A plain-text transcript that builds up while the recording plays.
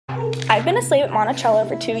I've been a slave at Monticello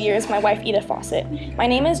for 2 years, my wife Edith Fawcett. My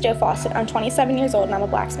name is Joe Fawcett, I'm 27 years old and I'm a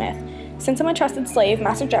blacksmith. Since I'm a trusted slave,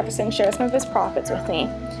 Master Jefferson shares some of his profits with me.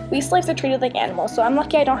 We slaves are treated like animals, so I'm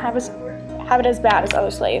lucky I don't have it as bad as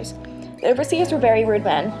other slaves. The overseers were very rude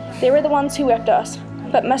men. They were the ones who whipped us,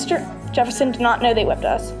 but Master Jefferson did not know they whipped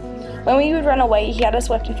us. When we would run away, he had us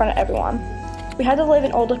whipped in front of everyone. We had to live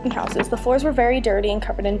in old-looking houses. The floors were very dirty and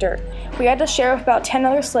covered in dirt. We had to share with about 10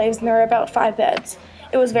 other slaves, and there were about 5 beds.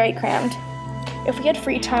 It was very crammed. If we had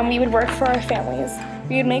free time, we would work for our families.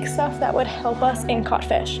 We would make stuff that would help us and caught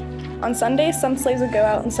fish. On Sundays, some slaves would go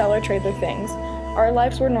out and sell or trade their things. Our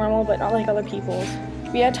lives were normal, but not like other people's.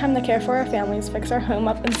 We had time to care for our families, fix our home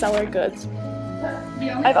up, and sell our goods.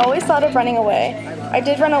 I've always thought of running away. I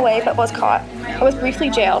did run away, but was caught. I was briefly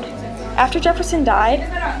jailed. After Jefferson died,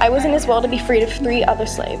 I was in his will to be freed of 3 other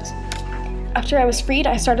slaves. After I was freed,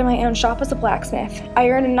 I started my own shop as a blacksmith. I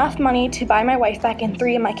earned enough money to buy my wife back and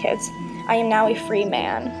 3 of my kids. I am now a free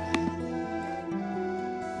man.